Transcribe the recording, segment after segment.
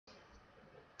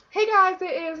Hey guys, it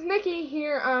is Nikki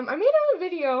here. I made a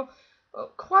video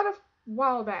quite a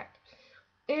while back,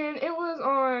 and it was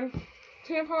on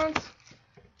tampons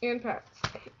and pads.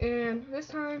 And this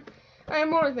time, I have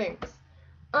more things.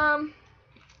 Um,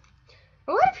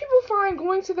 a lot of people find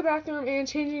going to the bathroom and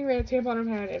changing their tampon and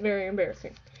pad very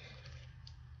embarrassing.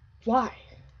 Why?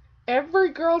 Every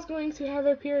girl's going to have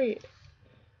their period,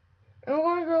 and a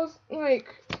lot of girls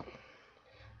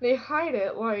they hide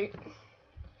it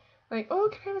oh,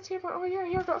 can I have a tampon? Oh yeah,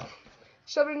 here we go.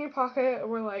 Shove it in your pocket.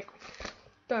 We're like,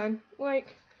 done. Why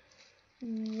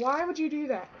would you do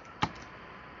that?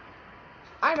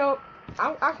 I don't.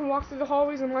 I can walk through the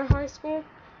hallways in my high school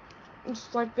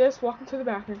just like this, walking to the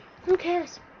bathroom. Who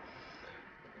cares?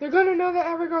 They're gonna know that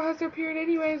every girl has their period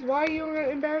anyways. Why are you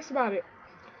embarrassed about it?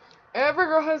 Every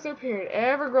girl has their period.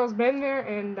 Every girl's been there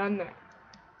and done that.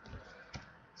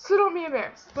 So don't be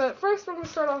embarrassed. But first, we're gonna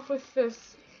start off with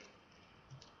this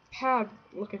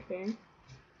pad-looking thing.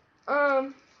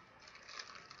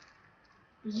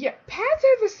 Yeah, pads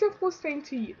are the simplest thing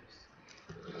to use.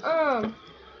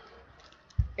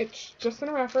 It's just in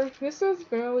a wrapper. This is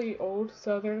fairly old,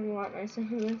 so they're a lot nicer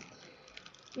than this.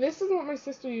 This is what my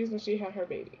sister used when she had her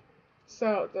baby.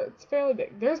 So, it's fairly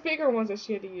big. There's bigger ones that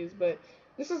she had to use, but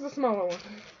this is the smaller one.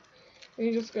 And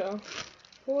you just go,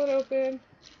 pull it open,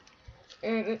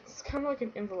 and it's kind of like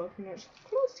an envelope. And just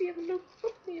close the envelope,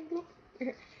 open the envelope.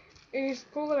 And you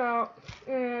just pull it out,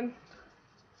 and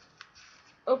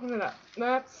open it up.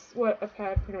 That's what a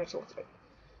pad pretty much looks like.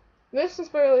 This is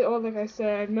fairly old, like I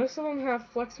said. Most of them have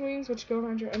flex wings, which go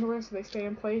around your underwear so they stay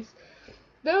in place.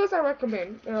 Those I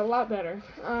recommend. They're a lot better.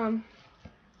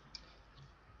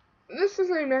 This is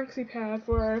a maxi pad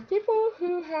for people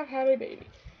who have had a baby.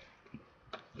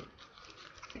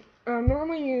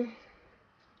 Normally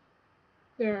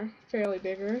they're fairly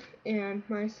bigger, and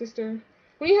my sister,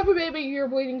 when you have a baby, you're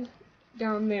bleeding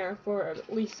down there for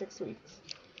at least 6 weeks.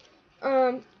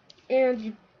 And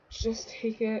you just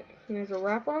take it, and there's a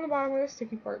wrapper on the bottom where the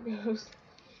sticky part goes,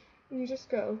 and you just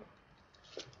go.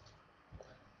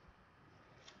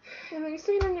 And then you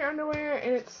stick it in your underwear,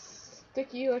 and it's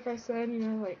sticky, like I said,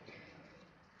 and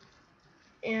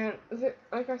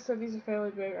like I said, these are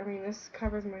fairly big. I mean, this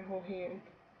covers my whole hand,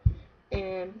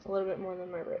 and a little bit more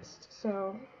than my wrist,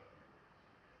 so.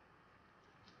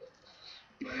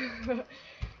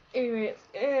 Anyways,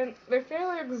 and they're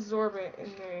fairly absorbent,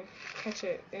 and they catch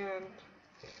it, and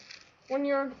when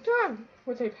you're done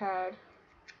with a pad,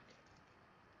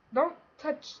 don't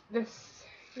touch this.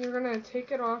 You're gonna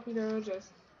take it off, and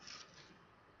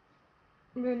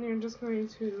then you're just going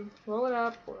to roll it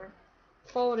up or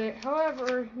fold it,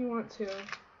 however you want to.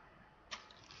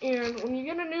 And when you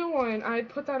get a new one, I'd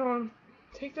put that on,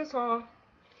 take this off,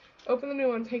 open the new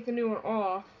one, take the new one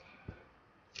off,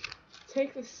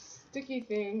 take the sticky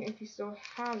thing, if you still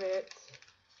have it,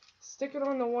 stick it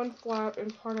on the one flap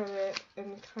and part of it,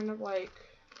 and kind of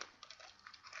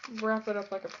wrap it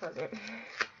up like a present.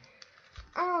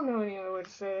 I don't know any other way to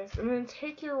say this. And then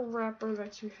take your wrapper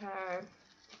that you had,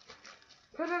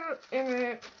 put it in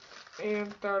it,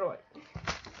 and throw it away.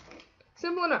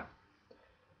 Simple enough.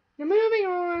 Now moving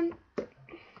on.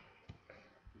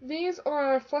 These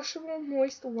are flushable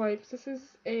moist wipes. This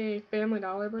is a Family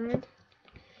Dollar brand.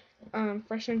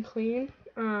 Fresh and clean.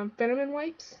 Vitamin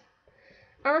wipes.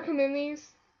 I recommend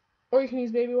these, or you can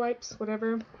use baby wipes,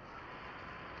 whatever,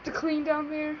 to clean down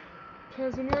there,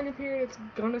 because when you're on your period, it's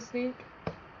gonna stink.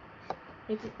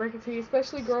 Hate to break it to you,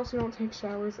 especially girls who don't take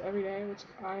showers every day, which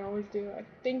I always do. I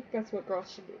think that's what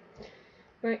girls should do.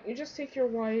 But you just take your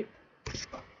wipe,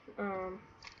 one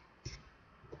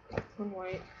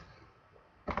wipe,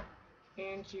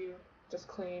 and you just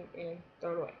clean and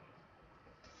throw it away,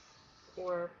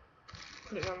 or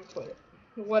put it on the toilet,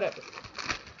 whatever.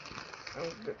 I'm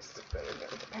gonna stick that in there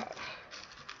with the pad.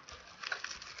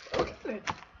 Okay,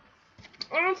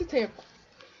 on to tampons.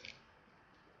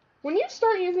 When you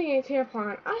start using a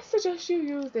tampon, I suggest you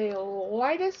use the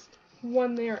lightest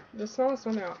one there, the smallest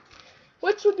one out,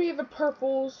 which would be the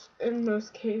purples in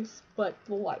most cases, but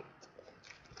the light.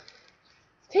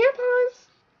 Tampons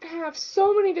have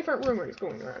so many different rumors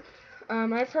going around.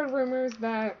 I've heard rumors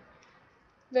that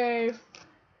they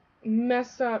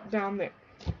mess up down there.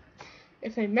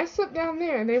 If they mess up down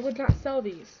there, they would not sell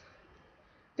these.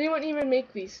 They wouldn't even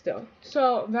make these still.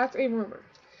 So that's a rumor.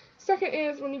 Second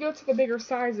is, when you go to the bigger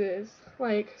sizes,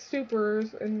 like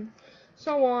supers and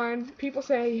so on, people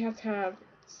say you have to have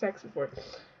sex before.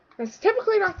 That's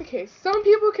typically not the case. Some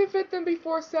people can fit them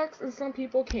before sex, and some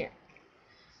people can't.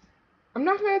 I'm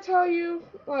not going to tell you,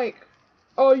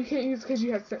 oh, you can't use it because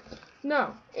you had sex.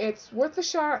 No, it's worth a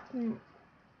shot. You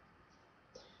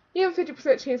have a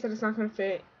 50% chance that it's not going to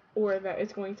fit. or that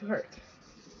it's going to hurt.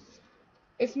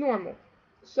 It's normal.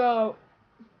 So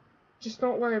just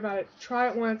don't worry about it. Try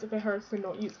it once. If it hurts, then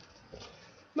don't use it.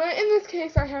 But in this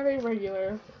case, I have a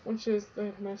regular, which is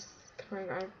the most kind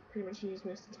I pretty much use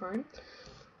most of the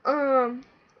time.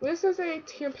 This is a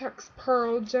Tampax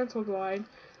Pearl Gentle Glide.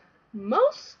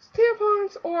 Most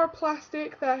tampons are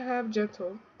plastic that have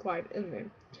Gentle Glide in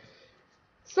them.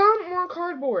 Some are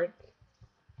cardboard.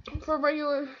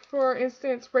 For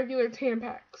instance, regular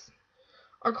Tampax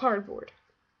are cardboard.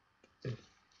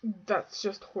 That's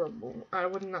just horrible. I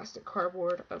would not stick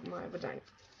cardboard up my vagina.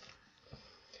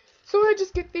 So I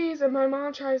just get these, and my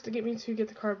mom tries to get me to get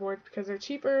the cardboard because they're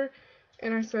cheaper,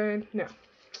 and I said no. I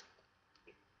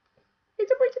hate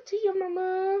to break it to you,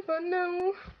 mama, but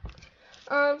no.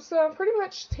 So pretty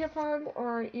much tampons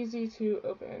are easy to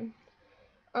open.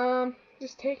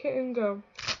 Just take it and go.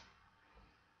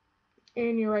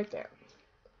 And you're right there.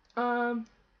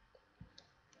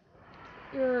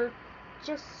 You're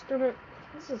just gonna,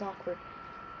 this is awkward.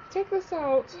 Take this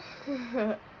out.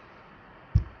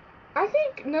 I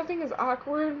think nothing is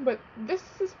awkward, but this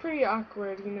is pretty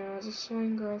awkward, you know, just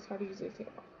showing girls how to use a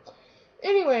tampon.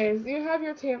 Anyways, you have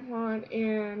your tampon,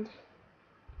 and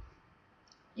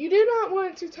you do not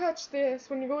want to touch this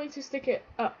when you're going to stick it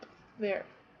up there.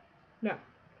 No.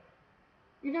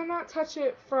 You do not touch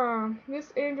it from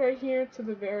this end right here to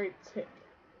the very tip.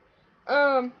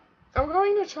 I'm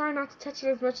going to try not to touch it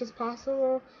as much as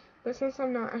possible, but since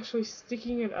I'm not actually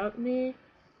sticking it up me,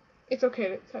 it's okay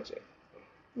to touch it,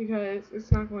 because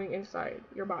it's not going inside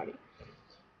your body.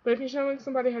 But if you're showing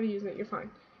somebody how to use it, you're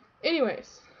fine.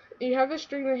 Anyways, you have this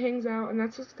string that hangs out, and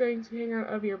that's what's going to hang out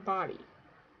of your body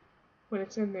when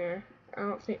it's in there.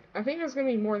 I think there's going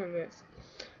to be more than this.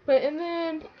 But, and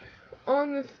then,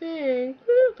 on the thing,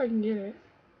 if I can get it,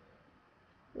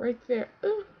 right there,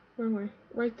 where am I?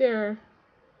 Right there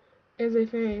is a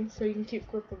thing, so you can keep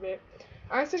grip of it.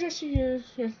 I suggest you use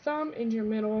your thumb and your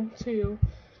middle to,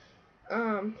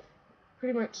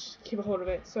 pretty much keep a hold of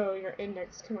it, so your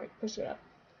index can, like, push it up.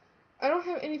 I don't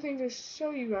have anything to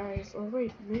show you guys, or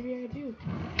wait, maybe I do.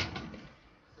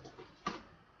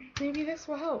 Maybe this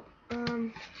will help.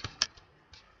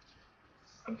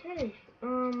 Okay,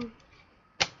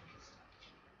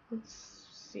 let's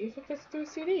see if it fits through a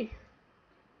CD.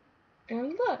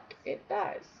 And look, it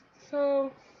does.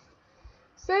 So,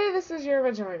 say this is your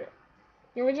vagina.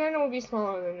 Your vagina will be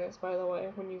smaller than this, by the way,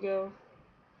 when you go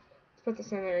to put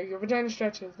this in there. Your vagina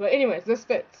stretches. But anyways, this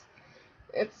fits.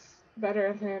 It's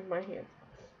better than my hand.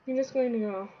 You're just going to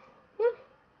go, whoop,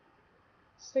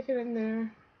 stick it in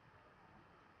there.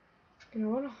 And I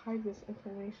want to hide this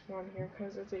information on here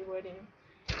because it's a wedding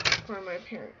for my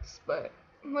parents. But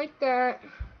like that.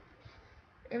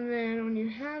 And then when you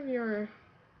have your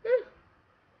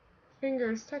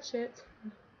fingers touch it.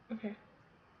 Okay.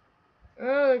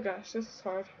 Oh gosh, this is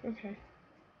hard. Okay.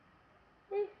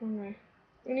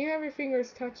 When you have your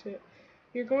fingers touch it,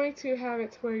 you're going to have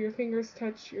it to where your fingers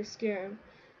touch your skin.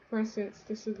 For instance,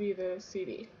 this would be the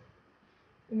CD.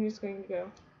 And you're just going to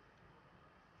go.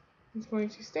 It's going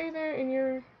to stay there in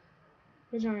your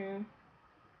vagina. I'm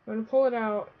going to pull it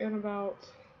out, and about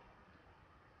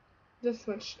this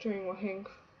much string will hang.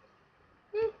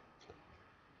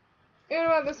 And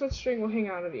about this much string will hang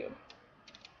out of you.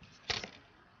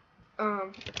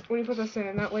 When you put this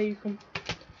in, that way you can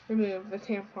remove the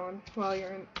tampon while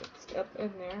you're up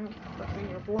in there, in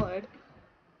your blood.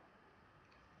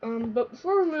 But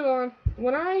before we move on,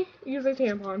 when I use a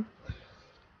tampon,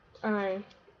 I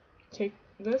take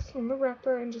this from the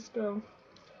wrapper and just go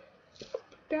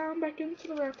down back into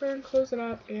the wrapper and close it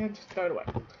up and just throw it away.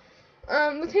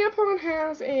 The tampon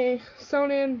has a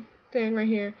sewn-in thing right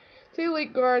here. It's a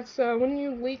leak guard, so when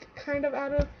you leak kind of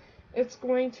out of, it's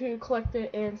going to collect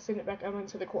it and send it back out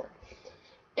into the cord.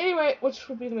 Anyway, which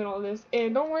would be the middle of this,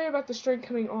 and don't worry about the string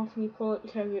coming off when you pull it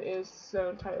because it is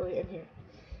sewn tightly in here.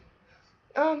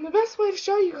 The best way to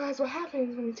show you guys what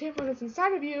happens when the tampon is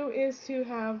inside of you is to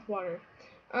have water.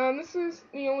 This is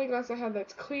the only glass I have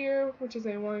that's clear, which is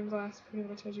a wine glass, pretty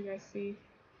much as you guys see.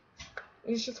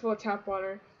 It's just full of tap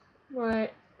water.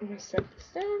 But I'm going to set this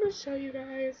down to show you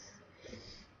guys.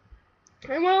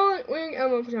 I'm wearing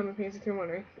Elmo pajama pants if you're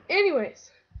wondering.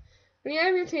 Anyways, when you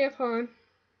have your tampon,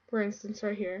 for instance,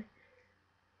 right here,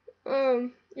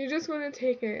 you're just going to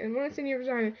take it, and when it's in your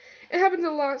vagina, it happens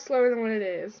a lot slower than what it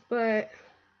is, but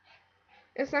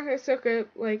it's not going to soak up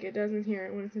like it does in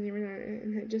here when it's in your vagina,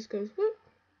 and it just goes, whoop,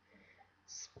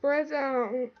 spreads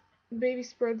out, baby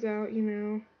spreads out, you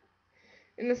know,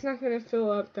 and it's not going to fill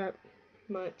up that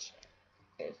much.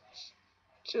 It's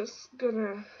just going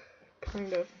to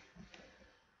kind of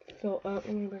fill up.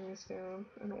 Let me bring this down.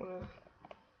 I don't want to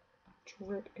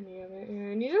rip any of it.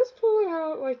 And you just pull it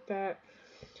out like that.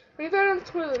 When you throw it on the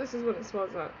toilet, this is when it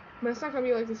swells up. But it's not going to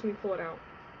be like this when you pull it out.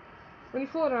 When you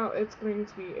pull it out, it's going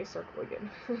to be a circle again.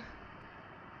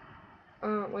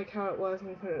 Like how it was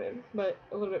when you put it in, but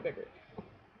a little bit bigger.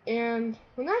 And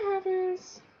when that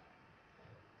happens,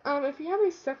 if you have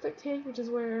a septic tank, which is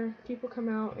where people come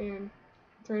out and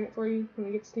drain it for you when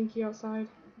they get stinky outside,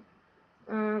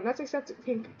 that's a septic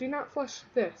tank. Do not flush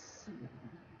this,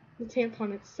 the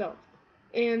tampon itself.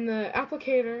 And the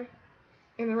applicator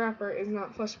and the wrapper is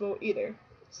not flushable either.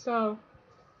 So,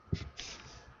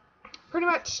 pretty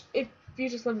much, if you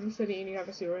just live in the city and you have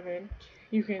a sewer, then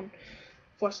you can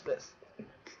flush this.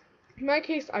 In my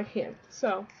case, I can,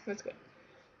 so that's good.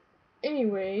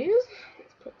 Anyways,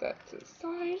 let's put that to the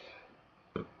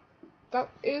side. That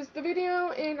is the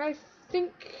video, and I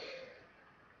think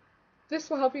this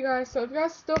will help you guys. So if you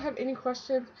guys still have any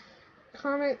questions,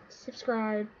 comment,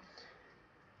 subscribe,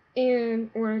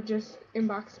 or just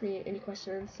inbox me any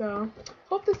questions. So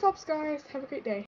hope this helps, guys. Have a great day.